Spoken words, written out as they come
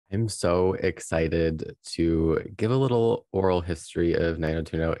I'm so excited to give a little oral history of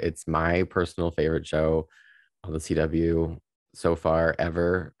 90210. It's my personal favorite show on the CW so far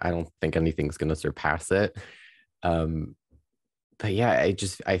ever. I don't think anything's going to surpass it. Um, but yeah,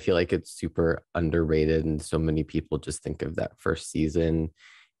 I feel like it's super underrated, and so many people just think of that first season,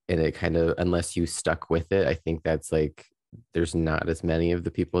 and it kind of, unless you stuck with it, I think that's like there's not as many of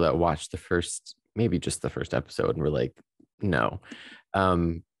the people that watch the first, maybe just the first episode, and we're like, no.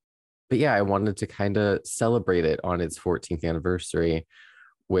 Um, but yeah, I wanted to kind of celebrate it on its 14th anniversary,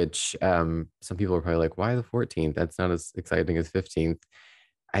 which some people are probably like, why the 14th? That's not as exciting as 15th.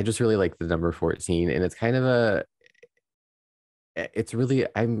 I just really like the number 14, and it's kind of it's really,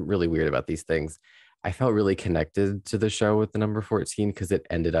 I'm really weird about these things. I felt really connected to the show with the number 14 because it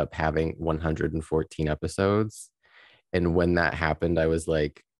ended up having 114 episodes. And when that happened, I was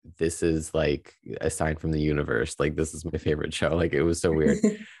like, this is like a sign from the universe. Like, this is my favorite show. Like, it was so weird.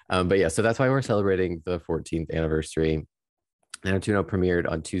 But yeah, so that's why we're celebrating the 14th anniversary. Nanotuna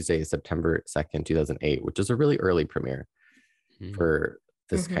premiered on Tuesday, September 2nd, 2008, which is a really early premiere Mm. for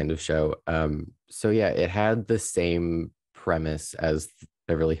this Mhm. kind of show. So yeah, it had the same premise as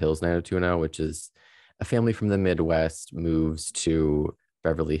Beverly Hills 90210, which is a family from the Midwest moves to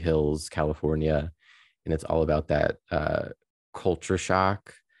Beverly Hills, California, and it's all about that culture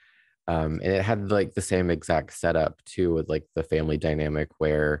shock. And it had like the same exact setup too, with like the family dynamic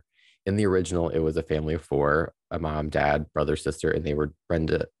where in the original it was a family of four, a mom, dad, brother, sister, and they were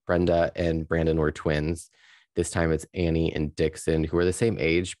Brenda and Brandon were twins. This time it's Annie and Dixon, who are the same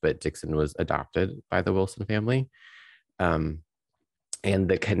age, but Dixon was adopted by the Wilson family. Um, and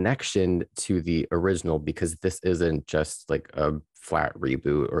the connection to the original, because this isn't just like a flat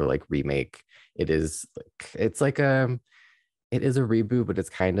reboot or like remake, it is like it's like it is a reboot, but it's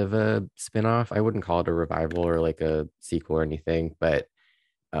kind of a spin-off. I wouldn't call it a revival or like a sequel or anything, but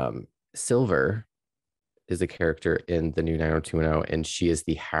Silver is a character in the new 90210, and she is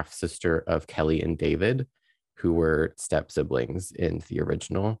the half sister of Kelly and David, who were step siblings in the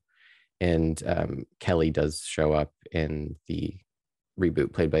original. And Kelly does show up in the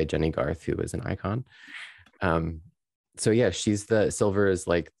reboot, played by Jenny Garth, who is an icon. Um, so yeah, she's the Silver is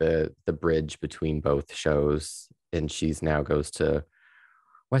like the bridge between both shows, and she's now goes to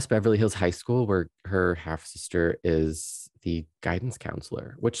West Beverly Hills High School, where her half sister is the guidance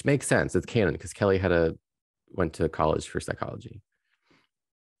counselor, which makes sense. It's canon because Kelly had a went to college for psychology.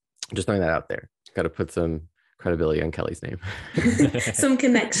 Just throwing that out there. Got to put some credibility on Kelly's name. Some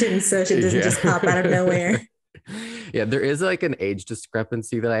connections so she doesn't Yeah. just pop out of nowhere. Yeah, there is like an age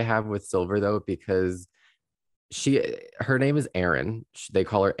discrepancy that I have with Silver though, because her name is Erin. They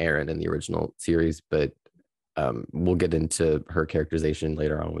call her Erin in the original series, but we'll get into her characterization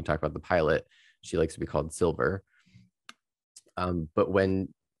later on when we talk about the pilot. She likes to be called Silver. But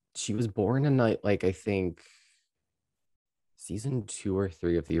when she was born in like I think season 2 or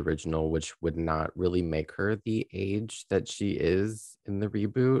 3 of the original, which would not really make her the age that she is in the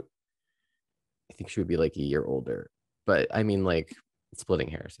reboot. I think she would be like a year older. But I mean, like splitting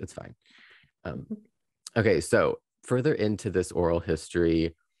hairs, it's fine. Um, okay, so further into this oral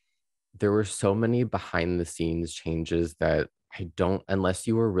history, there were so many behind the scenes changes that I don't, unless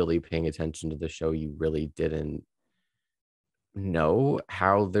you were really paying attention to the show, you really didn't know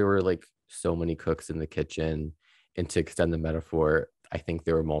how there were like so many cooks in the kitchen. And to extend the metaphor, I think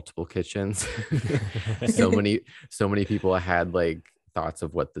there were multiple kitchens. so many, so many people had like thoughts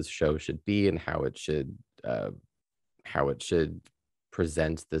of what this show should be and how it should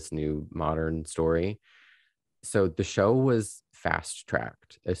present this new modern story. So the show was fast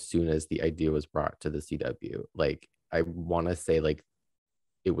tracked as soon as the idea was brought to the CW. Like I want to say like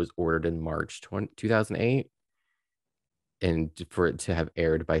it was ordered in March 2008, and for it to have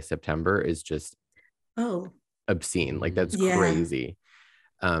aired by September is just Oh, obscene. Like that's yeah. crazy.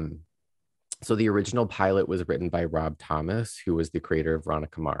 Um so the original pilot was written by Rob Thomas, who was the creator of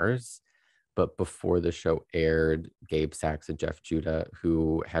Veronica Mars. But before the show aired, Gabe Sachs and Jeff Judah,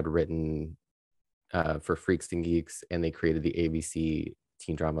 who had written for Freaks and Geeks, and they created the ABC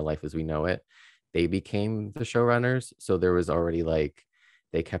teen drama Life as We Know It, they became the showrunners. So there was already like,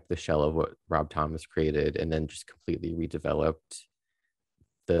 they kept the shell of what Rob Thomas created and then just completely redeveloped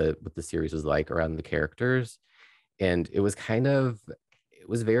what the series was like around the characters. And it was kind of, it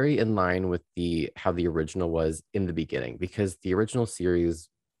was very in line with the how the original was in the beginning, because the original series,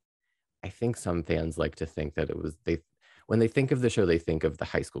 I think some fans like to think that it was they when they think of the show, they think of the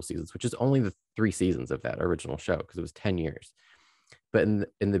high school seasons, which is only the 3 seasons of that original show because it was 10 years. But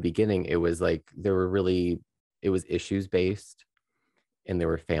in the beginning, it was like there were really, it was issues based, and there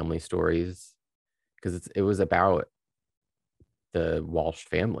were family stories, because it was about the Walsh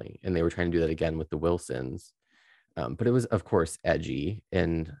family, and they were trying to do that again with the Wilsons. But it was, of course, edgy,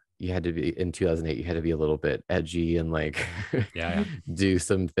 and you had to be in 2008. You had to be a little bit edgy and like Yeah. do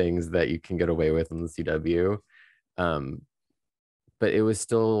some things that you can get away with on the CW. Um, but it was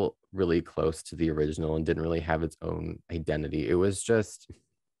still really close to the original and didn't really have its own identity. It was just,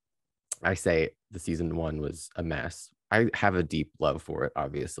 I say the season one was a mess. I have a deep love for it,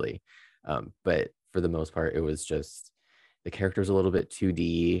 obviously. But for the most part, it was just the characters a little bit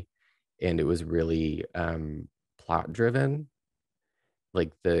 2D, and it was really plot driven.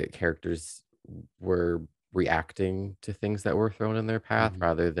 Like the characters were reacting to things that were thrown in their path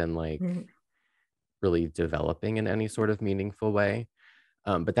rather than like really developing in any sort of meaningful way.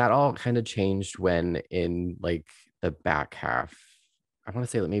 But that all kind of changed when in like the back half, I want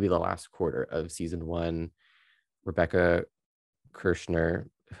to say that maybe the last quarter of season one, Rebecca Kirshner,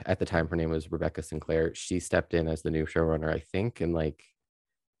 at the time her name was Rebecca Sinclair, she stepped in as the new showrunner, I think, and like,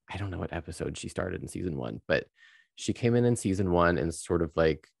 I don't know what episode she started in season one, but she came in season one and sort of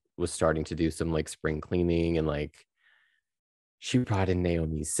like was starting to do some like spring cleaning, and like she brought in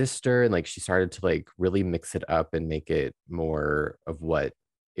Naomi's sister, and like she started to like really mix it up and make it more of what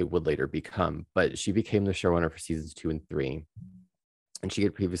it would later become. But she became the showrunner for seasons 2 and 3, and she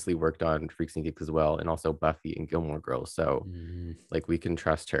had previously worked on Freaks and Geeks as well, and also Buffy and Gilmore Girls, so like we can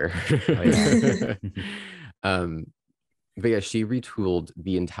trust her. Oh, yeah. um but yeah, she retooled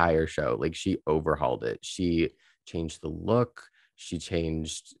the entire show. Like she overhauled it. She changed the look. She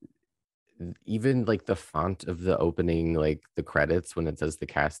changed even like the font of the opening, like the credits when it says the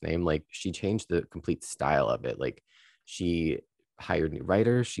cast name. Like she changed the complete style of it. Like she hired new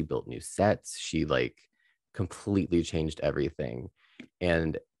writers. She built new sets. She like completely changed everything,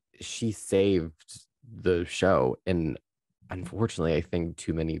 and she saved the show. And unfortunately, I think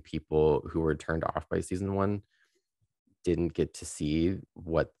too many people who were turned off by season one didn't get to see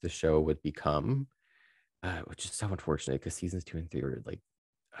what the show would become, which is so unfortunate because seasons 2 and 3 were like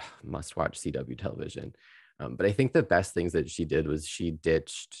must watch CW television. But I think the best things that she did was she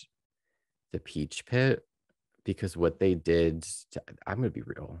ditched the Peach Pit, because what they did to, I'm going to be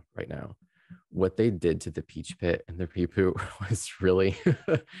real right now, what they did to the Peach Pit and the reboot was really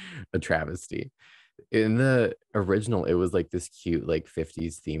a travesty. In the original, it was like this cute like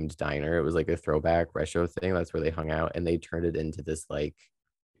 50s themed diner. It was like a throwback retro thing. That's where they hung out, and they turned it into this like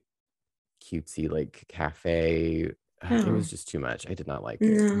cutesy like cafe. It was just too much. I did not like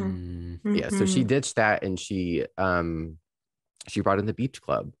it. No. Yeah, so she ditched that, and she brought in the Beach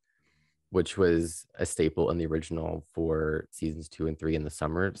Club, which was a staple in the original for seasons 2 and 3 in the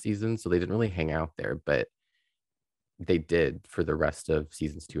summer season. So they didn't really hang out there, but they did for the rest of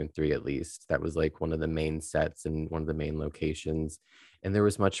seasons 2 and 3, at least. That was like one of the main sets and one of the main locations. And there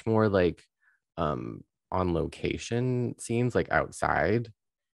was much more like on location scenes, like outside,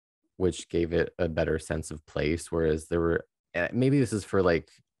 which gave it a better sense of place. Whereas there were, maybe this is for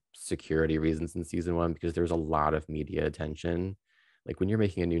like security reasons in season one, because there was a lot of media attention. Like when you're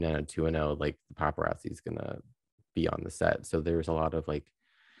making a new 90210, like the paparazzi is gonna be on the set. So there was a lot of like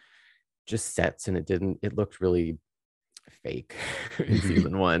just sets, and it looked really fake in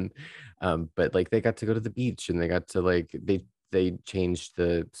season one. But like they got to go to the beach, and they got to like they changed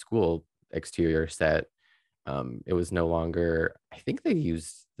the school exterior set. It was no longer, I think they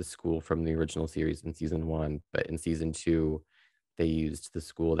used the school from the original series in season one, but in season two they used the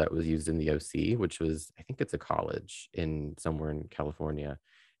school that was used in the OC, which was, I think it's a college in somewhere in California.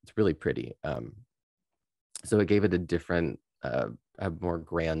 It's really pretty. So it gave it a different a more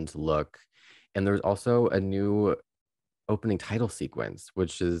grand look. And there's also a new opening title sequence,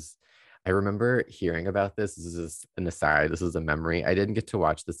 which is, I remember hearing about this. This is just an aside. This is a memory. I didn't get to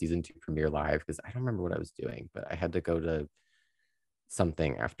watch the season 2 premiere live because I don't remember what I was doing, but I had to go to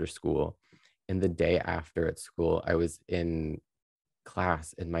something after school. And the day after at school, I was in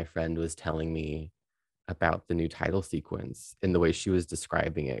class, and my friend was telling me about the new title sequence and the way she was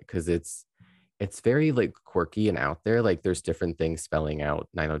describing it, because it's very like quirky and out there. Like there's different things spelling out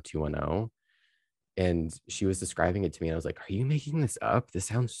 90210, and she was describing it to me, and I was like, are you making this up? This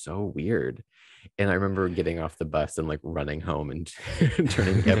sounds so weird. And I remember getting off the bus and like running home and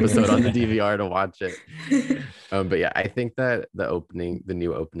turning the episode on the DVR to watch it. But yeah, I think that the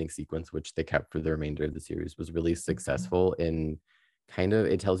new opening sequence, which they kept for the remainder of the series, was really successful in kind of,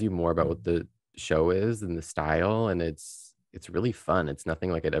 it tells you more about what the show is and the style, and it's really fun. It's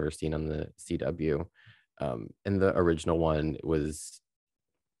nothing like I'd ever seen on the CW. And the original one was,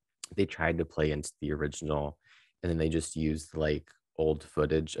 they tried to play into the original, and then they just used like old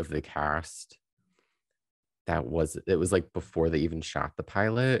footage of the cast it was like before they even shot the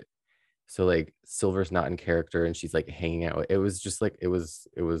pilot, So like Silver's not in character and she's like hanging out. It was just like it was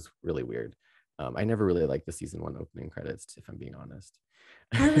really weird. I never really liked the season 1 opening credits, if I'm being honest.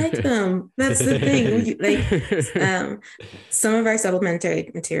 I like them. That's the thing. Some of our supplementary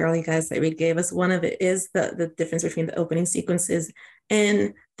material, you guys, that Reed gave us, one of it is the difference between the opening sequences,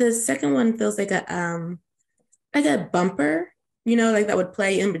 and the second one feels like a bumper, like that would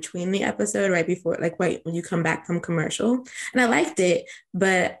play in between the episode right before, like right when you come back from commercial. And I liked it,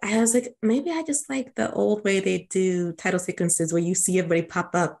 but I was like, maybe I just like the old way they do title sequences where you see everybody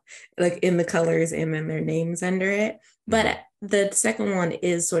pop up like in the colors and then their names under it. But the second one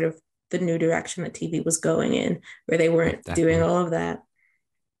is sort of the new direction that TV was going in, where they weren't doing all of that.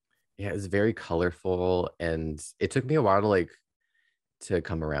 Yeah, it was very colorful, and it took me a while to like to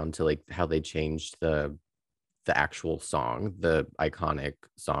come around to like how they changed the actual song, the iconic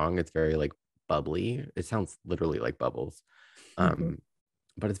song. It's very like bubbly. It sounds literally like bubbles. Mhm.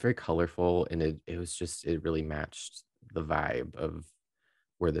 But it's very colorful, and it was just, it really matched the vibe of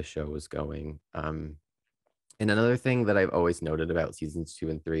where the show was going. And another thing that I've always noted about seasons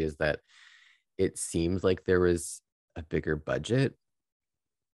 2 and 3 is that it seems like there was a bigger budget,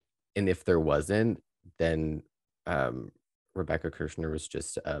 and if there wasn't, then Rebecca Kirshner was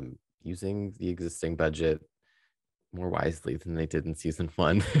just using the existing budget more wisely than they did in season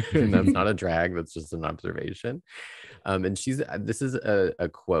 1. And that's not a drag, that's just an observation. And this is a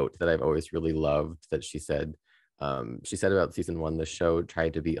quote that I've always really loved that she said about season 1, the show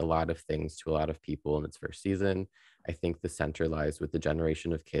tried to be a lot of things to a lot of people in its first season. I think the center lies with the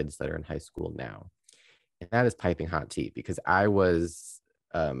generation of kids that are in high school now. And that is piping hot tea, because I was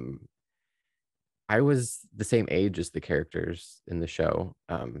the same age as the characters in the show.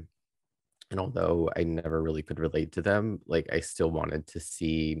 And although I never really could relate to them, like I still wanted to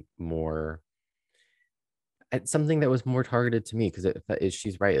see more, something that was more targeted to me, because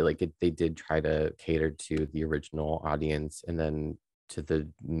she's right. Like they did try to cater to the original audience, and then to the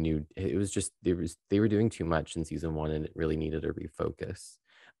new. It was just they were doing too much in season 1, and it really needed a refocus.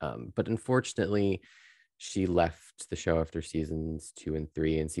 But unfortunately, she left the show after seasons 2 and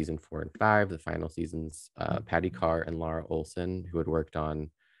 3, and season 4 and 5, the final seasons. Patty Carr and Laura Olson, who had worked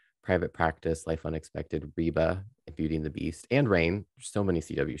on Private Practice, Life Unexpected, Reba, and Beauty and the Beast, and Reign. There's so many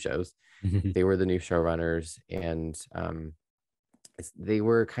CW shows. They were the new showrunners, and they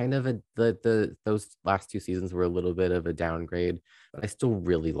were kind of those last 2 seasons were a little bit of a downgrade, but I still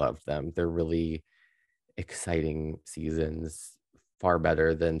really loved them. They're really exciting seasons, far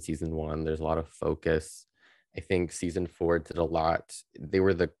better than season 1. There's a lot of focus. I think season 4 did a lot. They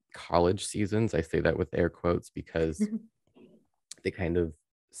were the college seasons. I say that with air quotes because they kind of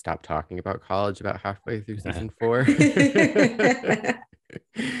stopped talking about college about halfway through season 4.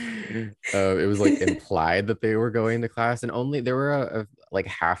 It was like implied that they were going to class, and only there were like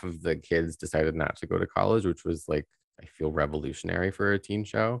half of the kids decided not to go to college, which was like, I feel, revolutionary for a teen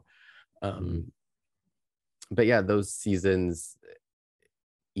show. But yeah, those seasons,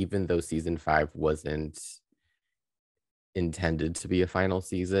 even though season 5 wasn't intended to be a final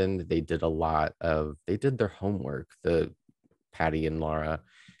season, they did their homework. The Patty and Laura,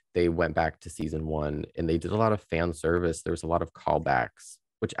 they went back to season 1 and they did a lot of fan service. There was a lot of callbacks,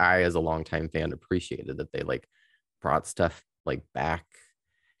 which I, as a longtime fan, appreciated, that they like brought stuff like back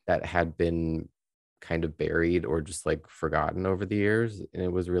that had been kind of buried or just like forgotten over the years. And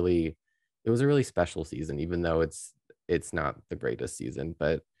it was a really special season, even though it's not the greatest season,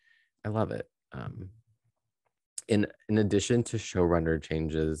 but I love it. In addition to showrunner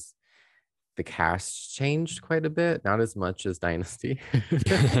changes, the cast changed quite a bit, not as much as Dynasty.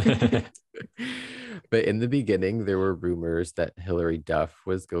 But in the beginning, there were rumors that Hilary Duff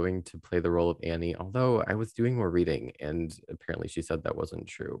was going to play the role of Annie, although I was doing more reading and apparently she said that wasn't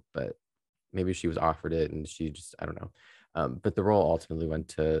true, but maybe she was offered it and she just, I don't know. But the role ultimately went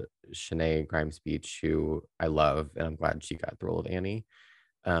to Shanae Grimes-Beach, who I love, and I'm glad she got the role of Annie.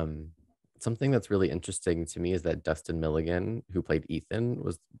 Something that's really interesting to me is that Dustin Milligan, who played Ethan,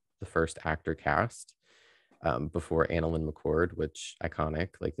 was the first actor cast before Annalyn McCord, which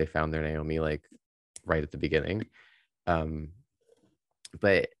iconic. Like they found their Naomi like right at the beginning.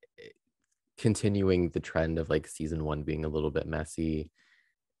 But continuing the trend of like season 1 being a little bit messy,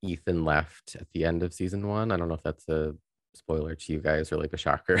 Ethan left at the end of season 1. I don't know if that's a spoiler to you guys or like a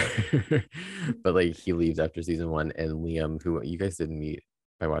shocker, but like he leaves after season 1, and Liam, who you guys didn't meet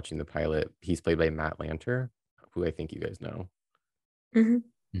by watching the pilot, he's played by Matt Lanter, who I think you guys know.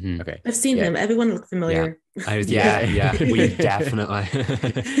 Okay, I've seen him. Everyone looks familiar. Yeah, we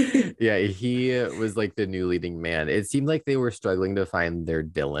definitely. Yeah, he was like the new leading man. It seemed like they were struggling to find their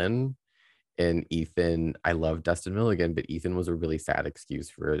Dylan, and Ethan. I love Dustin Milligan, but Ethan was a really sad excuse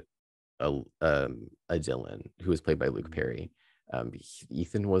for a Dylan who was played by Luke Perry.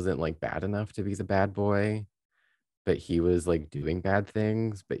 Ethan wasn't like bad enough to be the bad boy, but he was like doing bad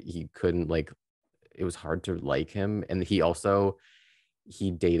things, but he couldn't like, it was hard to like him. And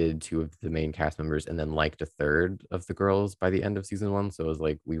he dated two of the main cast members and then liked a third of the girls by the end of season 1. So it was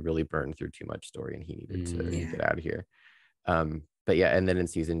like we really burned through too much story and he needed to get out of here. But yeah, and then in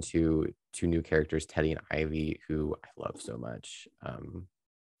season 2, two new characters, Teddy and Ivy, who I love so much,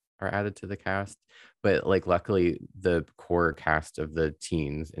 are added to the cast. But like luckily the core cast of the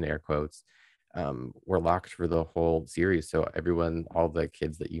teens, in air quotes, were locked for the whole series. So everyone, all the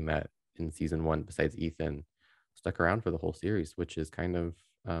kids that you met in season 1 besides Ethan, stuck around for the whole series, which is kind of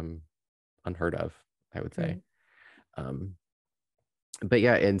unheard of, I would say. But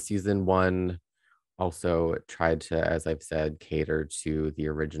yeah, in season 1 also tried to, as I've said, cater to the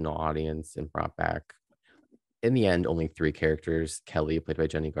original audience and brought back, in the end, only 3 characters: Kelly, played by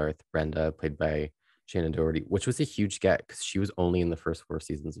Jenny Garth; Brenda, played by Shannon Doherty, which was a huge get because she was only in the first 4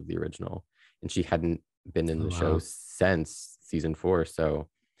 seasons of the original and she hadn't been in the show since season 4. So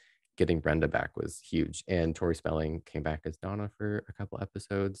getting Brenda back was huge. And Tori Spelling came back as Donna for a couple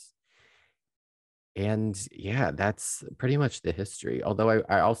episodes. And yeah, that's pretty much the history. Although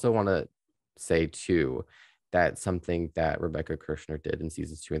I also want to say too that something that Rebecca Kirshner did in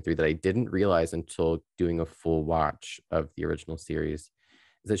seasons 2 and 3 that I didn't realize until doing a full watch of the original series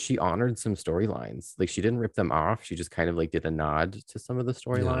is that she honored some storylines. Like she didn't rip them off. She just kind of like did a nod to some of the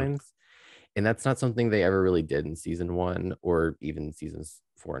storylines. And that's not something they ever really did in season 1 or even seasons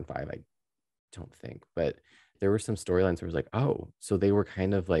 4 and 5, I don't think. But there were some storylines where it was like, oh, so they were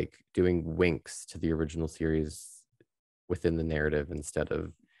kind of like doing winks to the original series within the narrative instead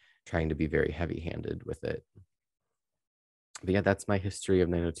of trying to be very heavy-handed with it. But yeah, that's my history of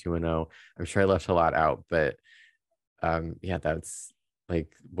 90210. I'm sure I left a lot out, but yeah, that's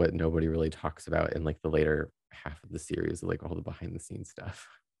like what nobody really talks about in like the later half of the series, like all the behind the scenes stuff.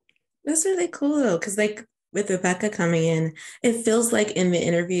 That's really cool though, because like with Rebecca coming in, it feels like in the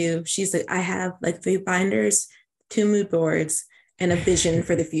interview, she's like, I have like 3 binders, 2 mood boards, and a vision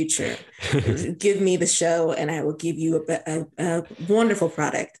for the future. Give me the show and I will give you a wonderful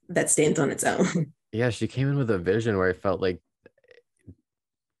product that stands on its own. Yeah, she came in with a vision where I felt like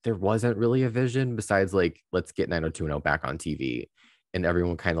there wasn't really a vision besides like, let's get 90210 back on TV. And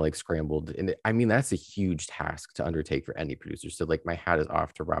everyone kind of like scrambled. And I mean, that's a huge task to undertake for any producer. So like my hat is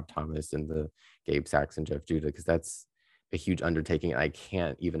off to Rob Thomas and the Gabe Sachs and Jeff Judah, because that's a huge undertaking. I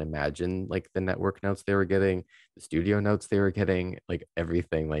can't even imagine like the network notes they were getting, the studio notes they were getting, like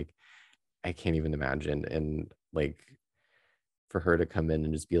everything. Like I can't even imagine. And like for her to come in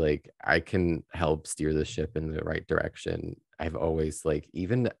and just be like, I can help steer the ship in the right direction. I've always like,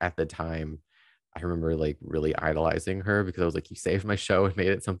 even at the time, I remember like really idolizing her because I was like, you saved my show and made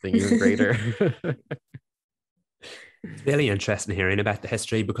it something even greater. It's really interesting hearing about the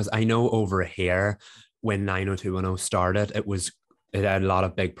history because I know over here when 90210 started, it had a lot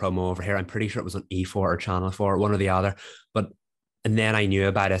of big promo over here. I'm pretty sure it was on E4 or Channel 4, one or the other. And then I knew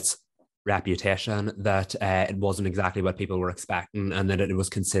about its reputation, that it wasn't exactly what people were expecting and that it was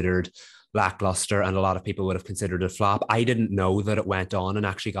considered lackluster and a lot of people would have considered it a flop. I didn't know that it went on and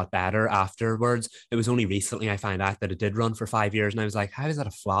actually got better afterwards. It was only recently I found out that it did run for 5 years and I was like, how is that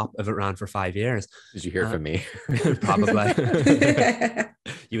a flop if it ran for 5 years? Did you hear from me? Probably.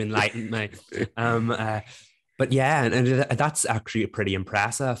 You enlightened me. But yeah, and that's actually pretty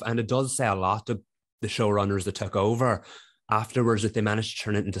impressive, and it does say a lot to the showrunners that took over afterwards that they managed to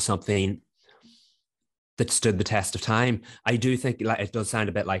turn it into something that stood the test of time. I do think like it does sound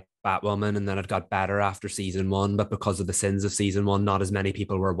a bit like Batwoman, and then it got better after season 1, but because of the sins of season 1, not as many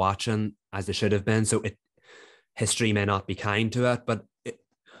people were watching as they should have been. So history may not be kind to it, but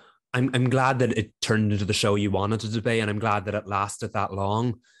I'm glad that it turned into the show you wanted it to be, and I'm glad that it lasted that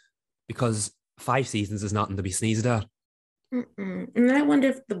long, because 5 seasons is nothing to be sneezed at. And then I wonder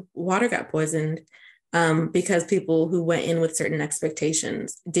if the water got poisoned because people who went in with certain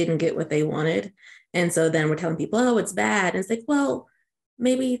expectations didn't get what they wanted. And so then we're telling people, oh, it's bad. And it's like, well,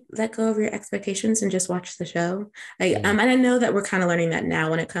 maybe let go of your expectations and just watch the show. And I know that we're kind of learning that now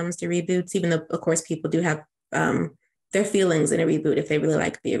when it comes to reboots, even though, of course, people do have their feelings in a reboot if they really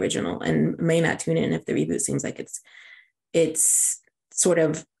like the original and may not tune in if the reboot seems like it's sort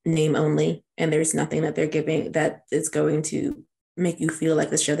of name only and there's nothing that they're giving that is going to make you feel like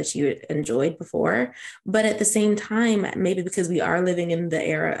the show that you enjoyed before. But at the same time, maybe because we are living in the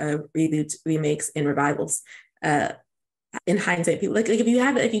era of reboots, remakes, and revivals, in hindsight, people like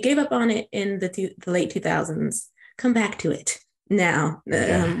if you gave up on it in the late 2000s, come back to it now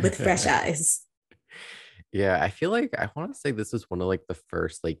with fresh eyes. Yeah, I feel like I want to say this was one of like the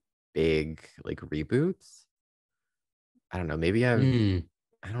first like big like reboots. I don't know. Maybe I don't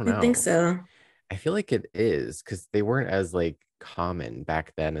I think know. so. I feel like it is because they weren't as like common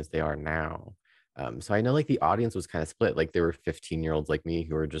back then as they are now. So I know like the audience was kind of split. Like there were 15-year-olds like me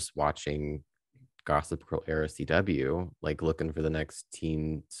who were just watching Gossip Girl era CW, like looking for the next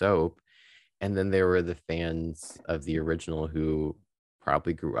teen soap. And then there were the fans of the original who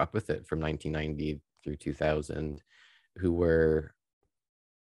probably grew up with it from 1990 through 2000, who were,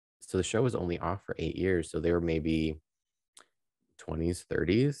 so the show was only off for 8 years. So they were maybe 20s,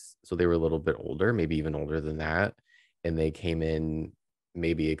 30s. So they were a little bit older, maybe even older than that. And they came in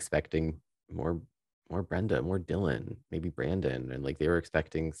maybe expecting more Brenda, more Dylan, maybe Brandon. And like they were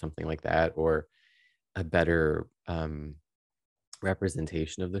expecting something like that, or a better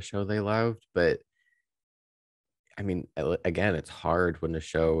representation of the show they loved. But I mean, again, it's hard when a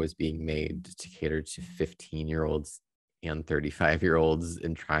show is being made to cater to 15-year-olds and 35-year-olds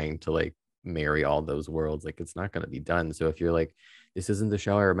and trying to like marry all those worlds. Like it's not going to be done. So if you're like, this isn't the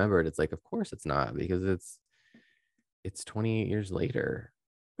show I remembered, it's like, of course it's not, because it's 28 years later,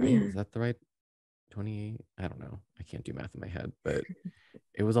 right? Yeah. Is that the right 28? I don't know. I can't do math in my head, but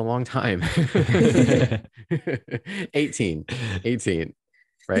it was a long time. 18,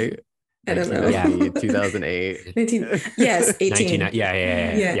 right? I don't know. 1990, 2008. 19, yes, 18. 19,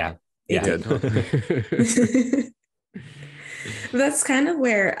 yeah. 18. That's kind of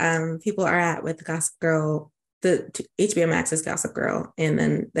where people are at with Gossip Girl, the HBO Max's Gossip Girl, and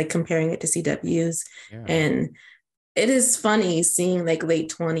then like comparing it to CW's. Yeah. And it is funny seeing like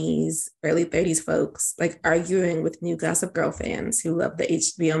late 20s, early 30s folks like arguing with new Gossip Girl fans who love the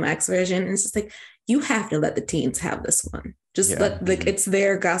HBO Max version. And it's just like, you have to let the teens have this one. Just let, like, it's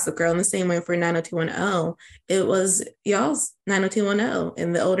their Gossip Girl. In the same way for 90210, it was y'all's 90210.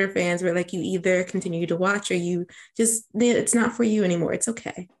 And the older fans were like, you either continue to watch or you just, it's not for you anymore. It's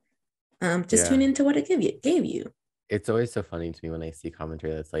okay. Just tune into what it gave you. It's always so funny to me when I see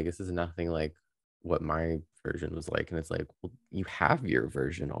commentary that's like, this is nothing like what my version was like. And it's like, well, you have your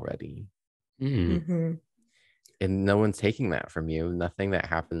version already. Mm-hmm. And no one's taking that from you. Nothing that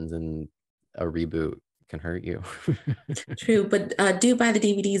happens in a reboot can hurt you. True, but do buy the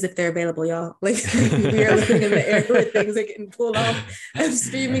DVDs if they're available, y'all. Like we are living in the era where things are getting pulled off of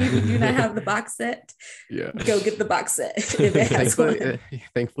streaming. If you do not have the box set, go get the box set. If it has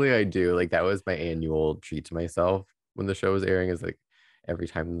thankfully, I do. Like that was my annual treat to myself when the show was airing. Is like every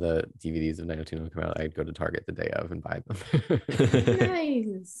time the DVDs of 90210 come out, I'd go to Target the day of and buy them.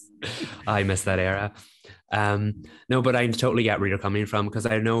 Nice. I miss that era. No, but I totally get where you're coming from, because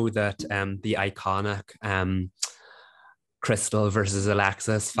I know that the iconic Crystal versus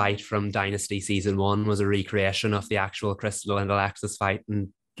Alexis fight from Dynasty season 1 was a recreation of the actual Crystal and Alexis fight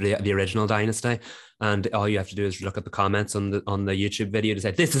in the original Dynasty. And all you have to do is look at the comments on the YouTube video to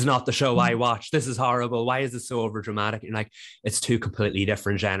say, this is not the show I watched. This is horrible. Why is this so over dramatic? And like, it's two completely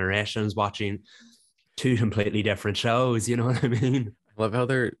different generations watching two completely different shows. You know what I mean? I love how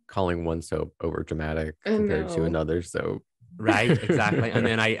they're calling one soap over dramatic compared to another soap. Right, exactly. And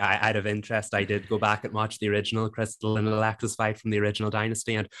then I out of interest, I did go back and watch the original Crystal and Alexis fight from the original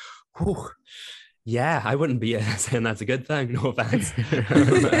Dynasty, and whew, yeah, I wouldn't be saying that's a good thing. No offense.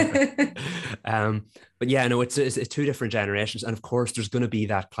 But yeah, no, it's two different generations, and of course, there's going to be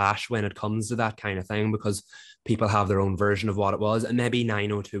that clash when it comes to that kind of thing, because people have their own version of what it was, and maybe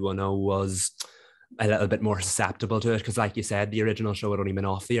 90210 was a little bit more susceptible to it, because like you said, the original show had only been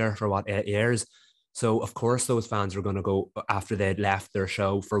off the air for 8 years. So of course those fans were going to go, after they'd left their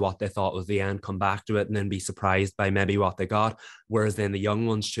show for what they thought was the end, come back to it and then be surprised by maybe what they got. Whereas then the young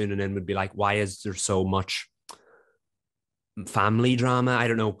ones tuning in would be like, why is there so much family drama? I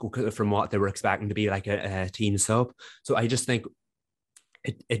don't know, from what they were expecting to be like a teen soap. So I just think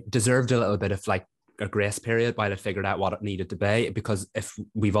it deserved a little bit of like a grace period while it figured out what it needed to be, because if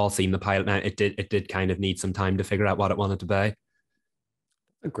we've all seen the pilot now, it did kind of need some time to figure out what it wanted to be.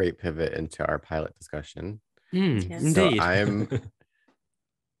 A great pivot into our pilot discussion. Yes. Indeed. So I'm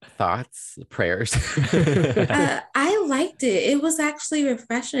thoughts, prayers. I liked it. It was actually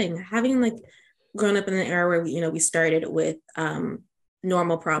refreshing, having like grown up in an era where we started with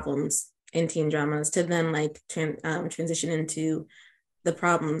normal problems in teen dramas to then like transition into the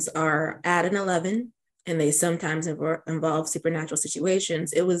problems are at an 11 and they sometimes involve supernatural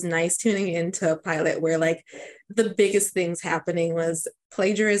situations. It was nice tuning into a pilot where like the biggest things happening was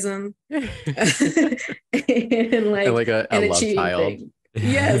plagiarism and like a love child. Thing.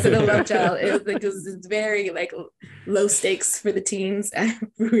 Yes, and a love child. It was like, it's very like low stakes for the teens. I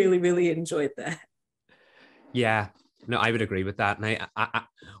really, really enjoyed that. Yeah, no, I would agree with that. And I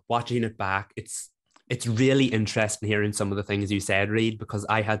watching it back, it's it's really interesting hearing some of the things you said, Reed, because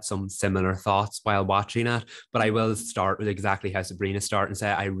I had some similar thoughts while watching it. But I will start with exactly how Sabrina started and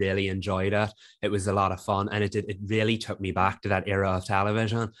say I really enjoyed it. It was a lot of fun, and it really took me back to that era of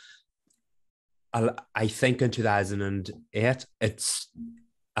television. I think in 2008, it's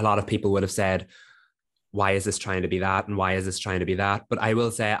a lot of people would have said, why is this trying to be that? And why is this trying to be that? But I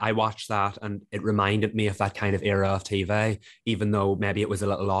will say I watched that and it reminded me of that kind of era of TV, even though maybe it was a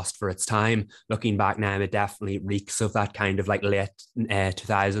little lost for its time. Looking back now, it definitely reeks of that kind of like late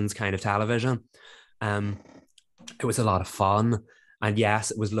 2000s kind of television. It was a lot of fun. And yes,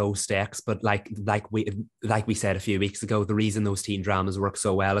 it was low stakes, but like we said a few weeks ago, the reason those teen dramas work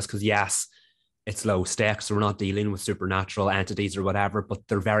so well is because yes, it's low stakes. So we're not dealing with supernatural entities or whatever, but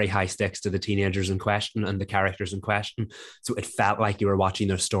they're very high stakes to the teenagers in question and the characters in question. So it felt like you were watching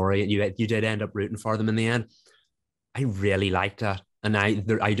their story, and you did end up rooting for them in the end. I really liked it, and I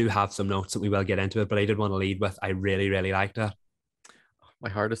do have some notes that we will get into it, but I did want to lead with I really really liked it. My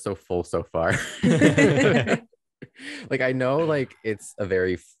heart is so full so far. Like I know like it's a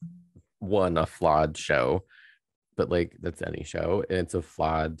very a flawed show, but like that's any show, and it's a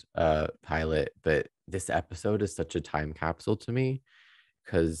flawed pilot, but this episode is such a time capsule to me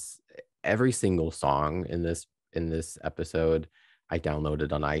because every single song in this episode I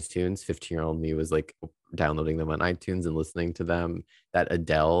downloaded on iTunes. 15-year-old me was like downloading them on iTunes and listening to them. That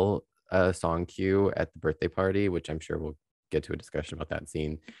Adele song cue at the birthday party, which I'm sure we'll get to a discussion about that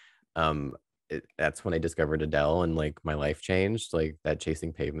scene. That's when I discovered Adele, and like my life changed. Like that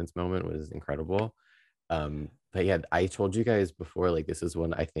Chasing Pavements moment was incredible. But yeah, I told you guys before, like this is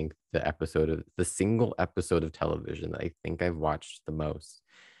one I think the single episode of television that I think I've watched the most,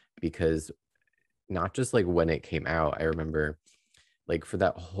 because not just like when it came out, I remember like for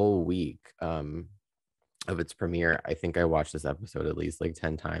that whole week of its premiere, I think I watched this episode at least like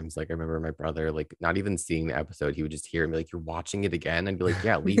 10 times. Like I remember my brother like not even seeing the episode, he would just hear me like, "You're watching it again?" I'd be like,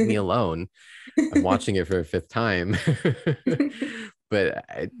 "Yeah, leave me alone. I'm watching it for a fifth time." But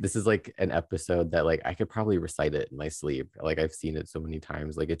this is like an episode that like I could probably recite it in my sleep. Like I've seen it so many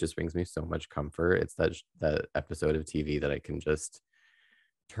times. Like it just brings me so much comfort. It's that episode of TV that I can just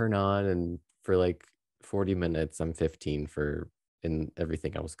turn on, and for like 40 minutes I'm 15 and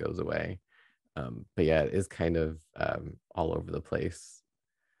everything else goes away. But yeah, it is kind of all over the place.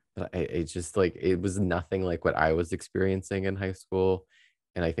 But I just like it was nothing like what I was experiencing in high school.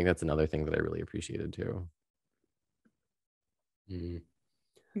 And I think that's another thing that I really appreciated too. Yeah,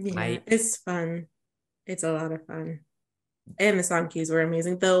 it's fun. It's a lot of fun. And the song cues were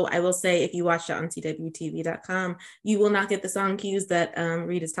amazing. Though I will say, if you watch it on twtv.com, you will not get the song cues that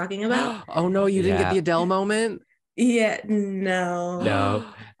Reed is talking about. Oh no, you didn't get the Adele moment? Yeah, no.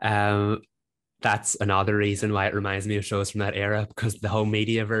 That's another reason why it reminds me of shows from that era, because the home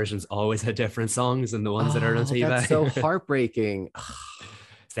media versions always had different songs than the ones that are on TV. That's so heartbreaking.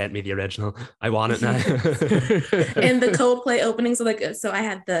 Sent me the original. I want it now. And the Coldplay opening, so I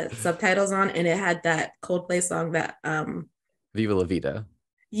had the subtitles on, and it had that Coldplay song that Viva La Vida.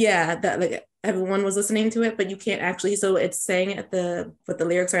 Yeah, that like everyone was listening to it, but you can't actually. So it's saying but the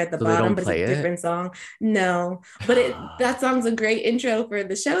lyrics are at the bottom, but it's a different song. No, but that song's a great intro for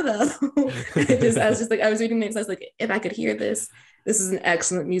the show, though. I was reading it, so I was like, if I could hear this is an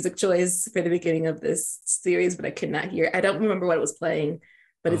excellent music choice for the beginning of this series, but I could not hear. I don't remember what it was playing,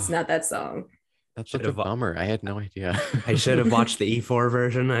 but it's not that song. That's such a bummer. I had no idea. I should have watched the E4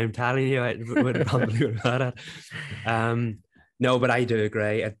 version. I'm telling you, I would probably have had it. No, but I do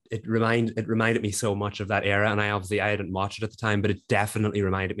agree. It reminded me so much of that era, and I didn't watch it at the time, but it definitely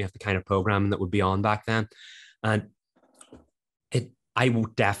reminded me of the kind of programming that would be on back then. And I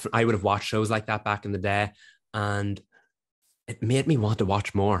would have watched shows like that back in the day, and it made me want to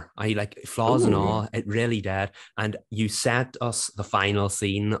watch more. I like flaws and all. It really did. And you sent us the final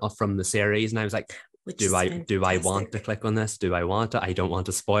scene from the series, and I was like, do I want to click on this? Do I want to? I don't want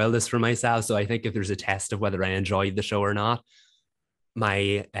to spoil this for myself. So I think if there's a test of whether I enjoyed the show or not,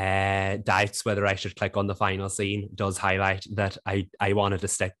 my doubts whether I should click on the final scene does highlight that I wanted to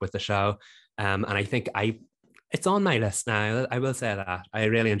stick with the show. And I think it's on my list now. I will say that. I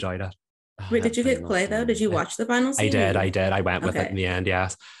really enjoyed it. Wait, did you hit play though? Did you watch the final scene? I did. I went with it in the end,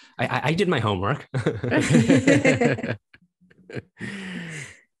 yes. I did my homework. I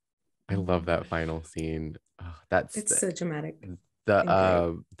love that final scene. It's so dramatic.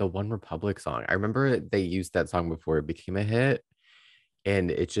 The One Republic song. I remember they used that song before it became a hit.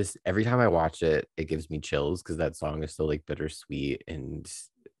 And it just, every time I watch it, it gives me chills because that song is so like bittersweet and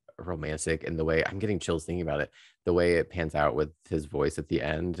romantic. And the way I'm getting chills thinking about it, the way it pans out with his voice at the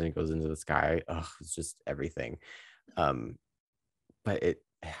end and it goes into the sky. It's just everything. But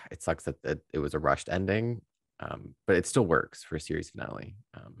it sucks that it was a rushed ending, but it still works for a series finale.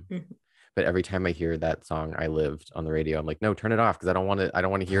 Mhm. But every time I hear that song "I Lived" on the radio, I'm like, no, turn it off, because I don't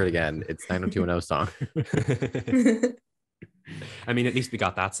want to hear it again. It's 90210 song. I mean, at least we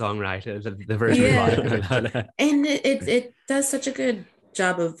got that song right. The version we Yeah. watched. And it does such a good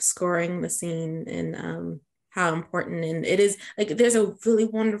job of scoring the scene and how important, and it is like there's a really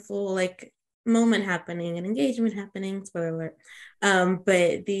wonderful like moment happening, an engagement happening, spoiler alert.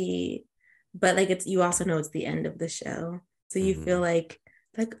 But like it's, you also know it's the end of the show, so you feel Mhm. like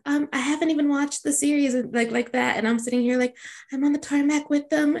I haven't even watched the series like that, and I'm sitting here like I'm on the tarmac with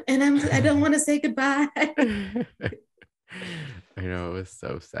them, and I don't want to say goodbye. I know, it was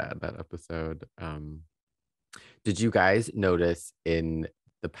so sad, that episode. Did you guys notice in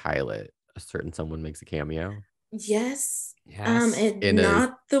the pilot a certain someone makes a cameo Yes. Yes. And in a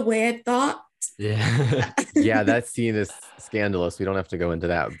not the way I thought. Yeah. yeah, that scene is scandalous. We don't have to go into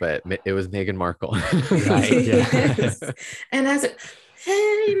that, but it was Meghan Markle. Right. Yeah. Yes. And I was like,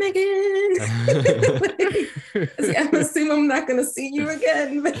 hey, Megan. Like, I'm assuming I'm not gonna see you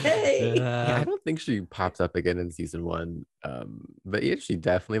again, but hey. Yeah, I don't think she pops up again in season one. But yeah, she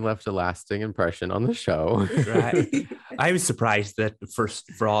definitely left a lasting impression on the show. Right. I was surprised that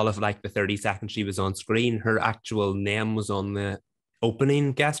for all of like the 30 seconds she was on screen, her actual name was on the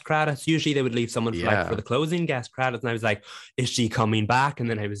opening guest credits. Usually they would leave someone for like for Yeah. the closing guest credits. And I was like, is she coming back? And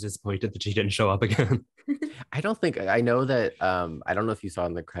then I was disappointed that she didn't show up again. I know that I don't know if you saw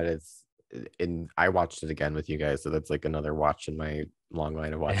in the credits, and I watched it again with you guys, so that's like another watch in my long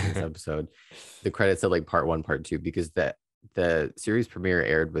line of watching this episode. The credits said like part one, part two, because the series premiere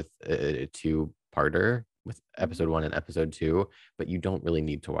aired with a two-parter with episode one and episode two, but you don't really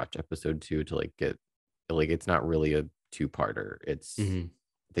need to watch episode two to like get, like, it's not really a two-parter. It's Mhm.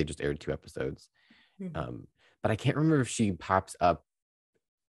 they just aired two episodes. Mhm. But I can't remember if she pops up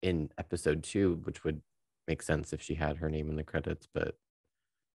in episode two, which would make sense if she had her name in the credits, but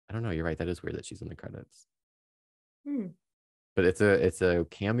I don't know. You're right. That is weird that she's in the credits. Hmm. But it's a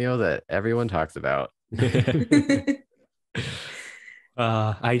cameo that everyone talks about.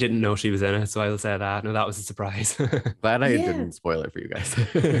 I didn't know she was in it, so I'll say that. No, that was a surprise. Glad I Yeah. didn't spoil it for you guys.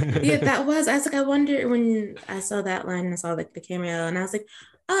 Yeah, that was. I was like, I wonder when I saw that line and I saw like the cameo, and I was like,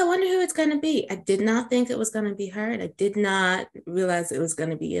 oh, I wonder who it's gonna be. I did not think it was gonna be her, and I did not realize it was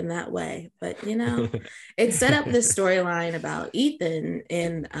gonna be in that way. But it set up this storyline about Ethan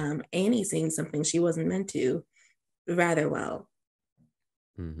and Annie seeing something she wasn't meant to rather well.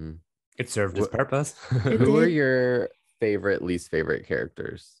 Mhm. It served its purpose. Who are did. your favorite, least favorite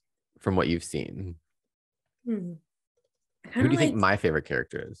characters from what you've seen? Hmm. Who do you think Like my favorite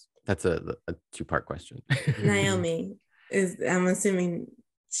character is? That's a two-part question. Naomi is. I'm assuming I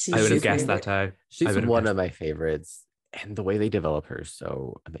she's would have your guessed favorite. that too. She's one of my favorites, and the way they develop her is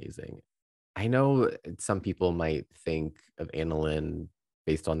so amazing. I know some people might think of Anna Lynn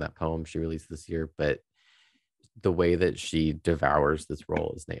based on that poem she released this year, but the way that she devours this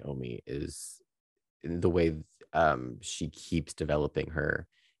role as Naomi is the way she keeps developing her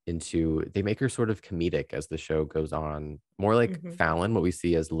into, they make her sort of comedic as the show goes on, more like Mhm. Fallon, what we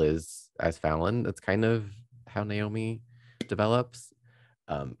see as Liz as Fallon. That's kind of how Naomi develops.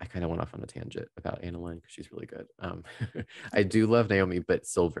 I kind of went off on a tangent about Anna Lynn because she's really good. I do love Naomi, but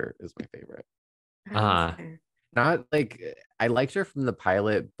Silver is my favorite. Ah, Okay. Not like, I liked her from the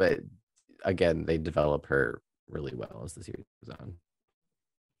pilot, but again, they develop her really well as the series goes on.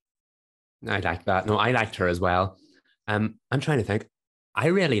 I like that. No, I liked her as well. I'm trying to think. I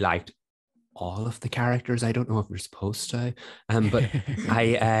really liked all of the characters. I don't know if we're supposed to, but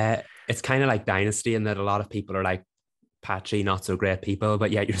it's kind of like Dynasty in that a lot of people are like patchy, not so great people,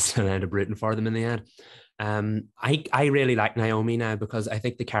 but yet you're still end up rooting for them in the end. I really like Naomi now because I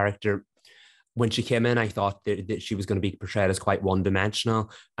think the character, when she came in, I thought that she was going to be portrayed as quite one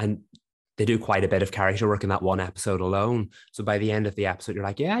dimensional, and they do quite a bit of character work in that one episode alone. So by the end of the episode, you're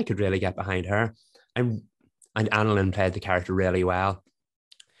like, yeah, I could really get behind her. And Annalyn played the character really well.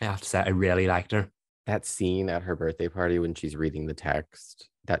 I have to say, I really liked her. That scene at her birthday party when she's reading the text,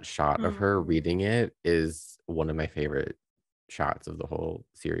 that shot of her Oh. reading it is one of my favorite shots of the whole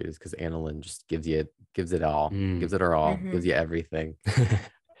series, because Annalyn just gives it all, gives it her all, gives Mhm. you everything.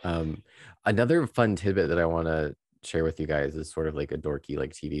 Another fun tidbit that I want to share with you guys is sort of like a dorky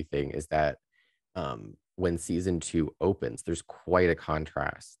like TV thing, is that when season two opens, there's quite a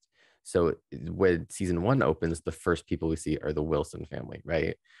contrast. So when season one opens, the first people we see are the Wilson family,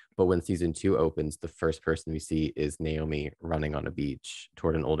 right? But when season two opens, the first person we see is Naomi running on a beach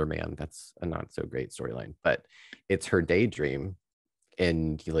toward an older man. That's a not so great storyline, but it's her daydream.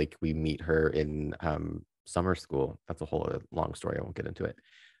 And like we meet her in summer school. That's a whole other long story. I won't get into it.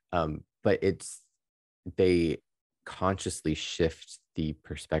 But they consciously shift the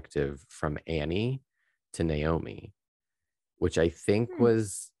perspective from Annie to Naomi, which I think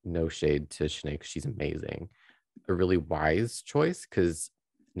was, no shade to Shanae because she's amazing, a really wise choice, because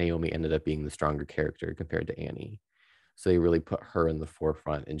Naomi ended up being the stronger character compared to Annie. So they really put her in the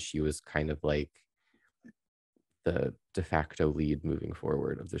forefront, and she was kind of like the de facto lead moving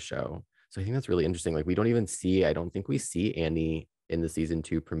forward of the show. So I think that's really interesting. Like, I don't think we see Annie in the season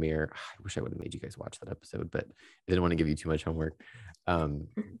 2 premiere. I wish I would have made you guys watch that episode, but I didn't want to give you too much homework.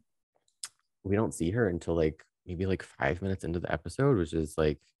 We don't see her until like maybe like 5 minutes into the episode, which is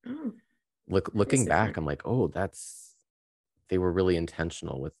like, looking back, I'm like, oh, they were really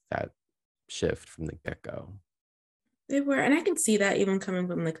intentional with that shift from the get-go. They were, and I can see that even coming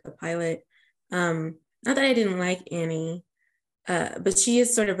from like the pilot. Not that I didn't like Annie, but she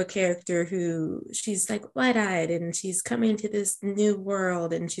is sort of a character who she's like wide-eyed and she's coming to this new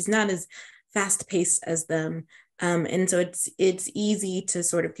world and she's not as fast-paced as them. And so it's easy to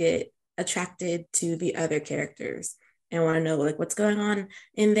sort of get attracted to the other characters and want to know like what's going on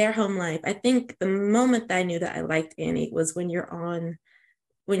in their home life. I think the moment that I knew that I liked Annie was when you're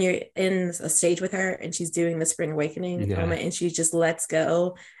in a stage with her and she's doing the spring awakening moment and she just lets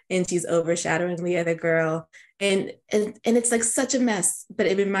go and she's overshadowing the other girl and it's like such a mess, but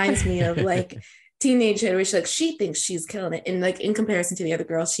it reminds me of like teenagehood where she thinks she's killing it, and like in comparison to the other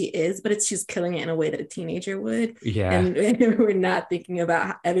girl she is, but she's killing it in a way that a teenager would. And we're not thinking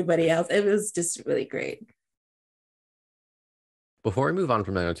about everybody else. It was just really great. Before we move on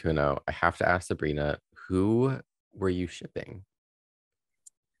from 90210, I have to ask Sabrina, who were you shipping,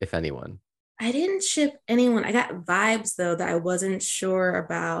 if anyone? I didn't ship anyone. I got vibes though that I wasn't sure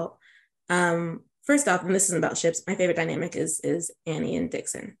about. First off, and this isn't about ships, my favorite dynamic is Annie and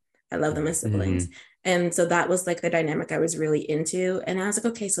Dixon. I love them as siblings. And so that was like the dynamic I was really into. And I was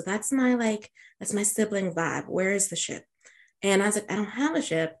like, okay, so that's my sibling vibe. Where is the ship? And I was like, I don't have a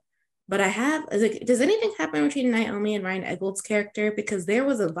ship, but I was like, does anything happen between Naomi and Ryan Eggold's character? Because there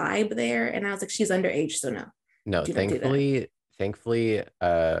was a vibe there. And I was like, she's underage, so no. No, thankfully,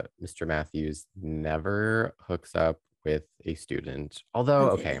 Mr. Matthews never hooks up with a student. Although,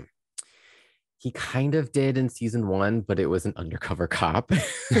 okay, he kind of did in season 1, but it was an undercover cop.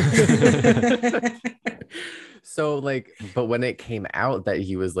 So like, but when it came out that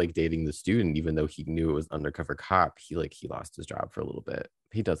he was like dating the student, even though he knew it was undercover cop, he lost his job for a little bit.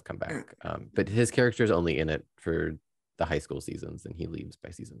 He does come back, but his character is only in it for the high school seasons, and he leaves by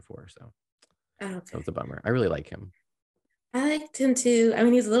season 4. So that's a bummer. I really like him. I liked him too. I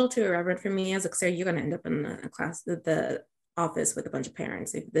mean, he's a little too irreverent for me. I was like, sir, you're going to end up in the class, the office with a bunch of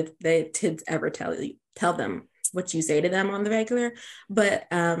parents if the kids ever tell them what you say to them on the regular. But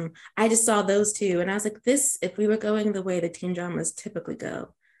I just saw those two and I was like, if we were going the way the teen dramas typically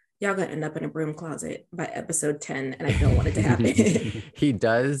go, y'all gonna end up in a broom closet by episode 10, and I don't want it to happen. He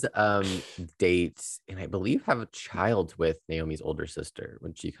does date and I believe have a child with Naomi's older sister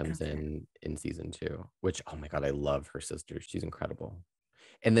when she comes in season 2, which, oh my God, I love her sister. She's incredible.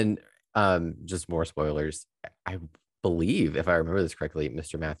 And then just more spoilers, I believe, if I remember this correctly,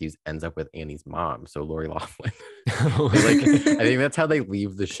 Mr. Matthews ends up with Annie's mom, so Lori Loughlin. I think that's how they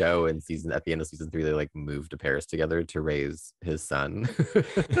leave the show at the end of season 3. They like move to Paris together to raise his son.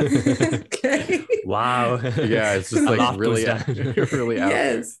 Okay. Wow. Yeah, it's just like really really out.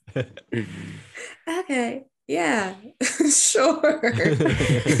 Yes. Okay. Yeah. Sure.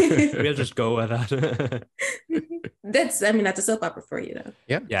 We'll just go with that. That's a soap opera for you though.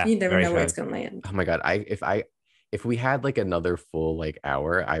 Yeah. You never know where it's gonna land. Oh my God. If we had like another full like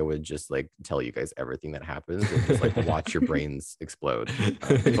hour, I would just like tell you guys everything that happens and just like watch your brains explode.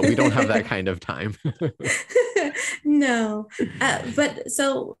 But we don't have that kind of time. No. But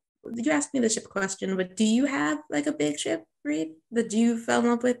so you asked me the ship question, but do you have like a big ship, Reed, that you fell in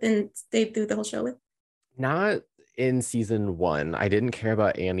love with and stayed through the whole show with? Not in season 1. I didn't care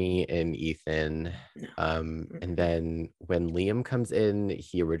about Annie and Ethan. No. And then when Liam comes in,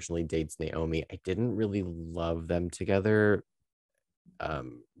 he originally dates Naomi. I didn't really love them together,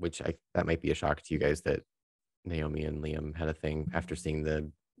 which that might be a shock to you guys that Naomi and Liam had a thing after seeing the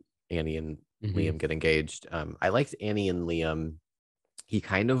Annie and Liam get engaged. I liked Annie and Liam. He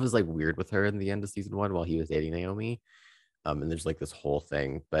kind of was like weird with her in the end of season 1 while he was dating Naomi. And there's like this whole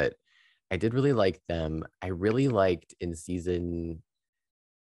thing, but I did really like them. I really liked in season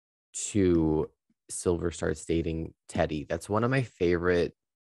 2, Silver starts dating Teddy. That's one of my favorite.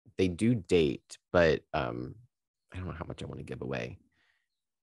 They do date, but I don't know how much I want to give away.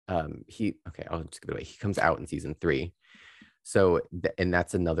 I'll just give it away. He comes out in season 3. So and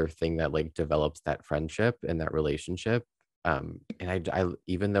that's another thing that like develops that friendship and that relationship. And I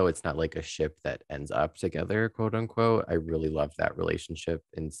even though it's not like a ship that ends up together, quote unquote, I really love that relationship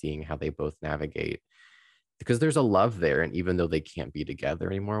and seeing how they both navigate, because there's a love there. And even though they can't be together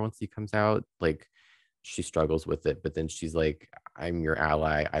anymore once he comes out, like she struggles with it, but then she's like, I'm your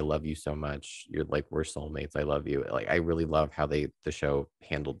ally, I love you so much, you're like, we're soulmates, I love you. Like I really love how the show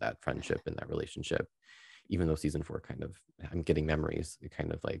handled that friendship and that relationship, even though season 4 kind of, I'm getting memories, it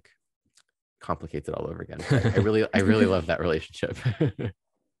kind of like complicates it all over again. But I really love that relationship.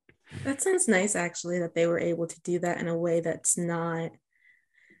 That sounds nice, actually, that they were able to do that in a way that's not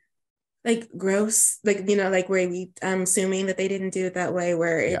like gross, like, you know, like where I'm assuming that they didn't do it that way,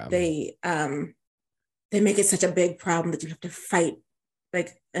 where they make it such a big problem that you have to fight like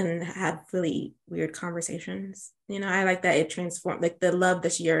and have really weird conversations. You know, I like that it transformed, like the love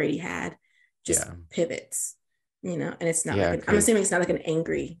that she already had just pivots, you know, and it's not like I'm assuming it's not like an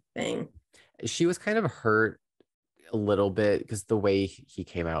angry thing. She was kind of hurt a little bit because the way he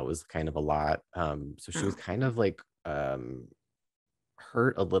came out was kind of a lot. So she was kind of like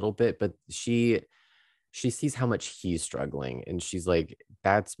hurt a little bit, but she sees how much he's struggling and she's like,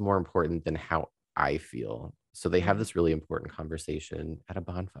 that's more important than how I feel. So they have this really important conversation at a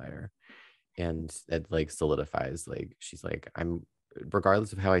bonfire, and it like solidifies, like she's like, I'm,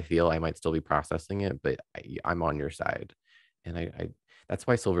 regardless of how I feel, I might still be processing it, but I'm on your side. And I that's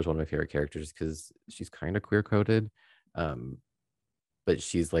why Silver's one of my favorite characters, because she's kind of queer coded, but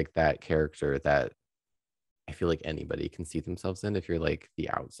she's like that character that I feel like anybody can see themselves in if you're like the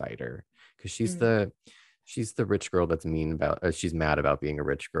outsider, because she's the rich girl that's mean about, she's mad about being a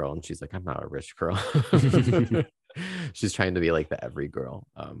rich girl, and she's like, I'm not a rich girl. She's trying to be like the every girl,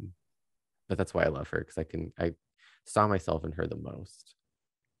 but that's why I love her, because I saw myself in her the most.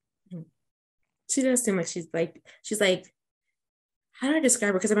 She does seem like she's like how do I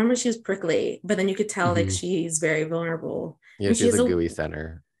describe her, because I remember she was prickly, but then you could tell like she's very vulnerable. Yeah, and she's a gooey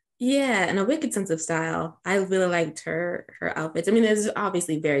center. Yeah, and a wicked sense of style. I really liked her outfits. I mean, it was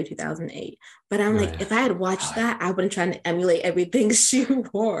obviously very 2008, but I'm like, if I had watched that, I wouldn't try to emulate everything she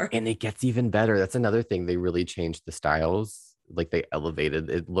wore. And it gets even better. That's another thing. They really changed the styles. Like they elevated.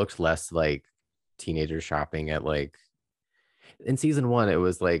 It looked less like teenagers shopping at like, in season 1, it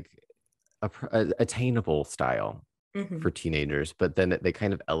was like a attainable style for teenagers, but then they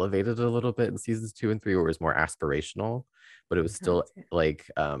kind of elevated it a little bit in seasons 2 and 3, where it was more aspirational, but it was still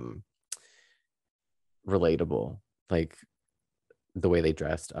like relatable, like the way they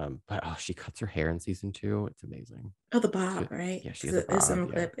dressed. But she cuts her hair in season 2, it's amazing. The bob, right? Yeah, she has a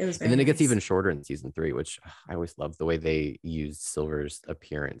bob, clip. It was and then it gets nice. even shorter in season 3, which I always love the way they used Silver's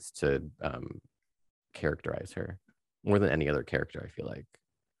appearance to characterize her more than any other character, I feel like.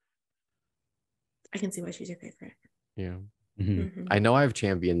 I can see why she's your favorite. Yeah. I know I've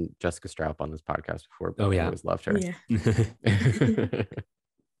championed Jessica Stroup on this podcast before, but I always loved her. Yeah.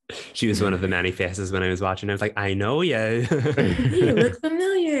 She was one of the many faces when I was watching. I was like, I know you. You look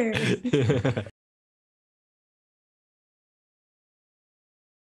familiar.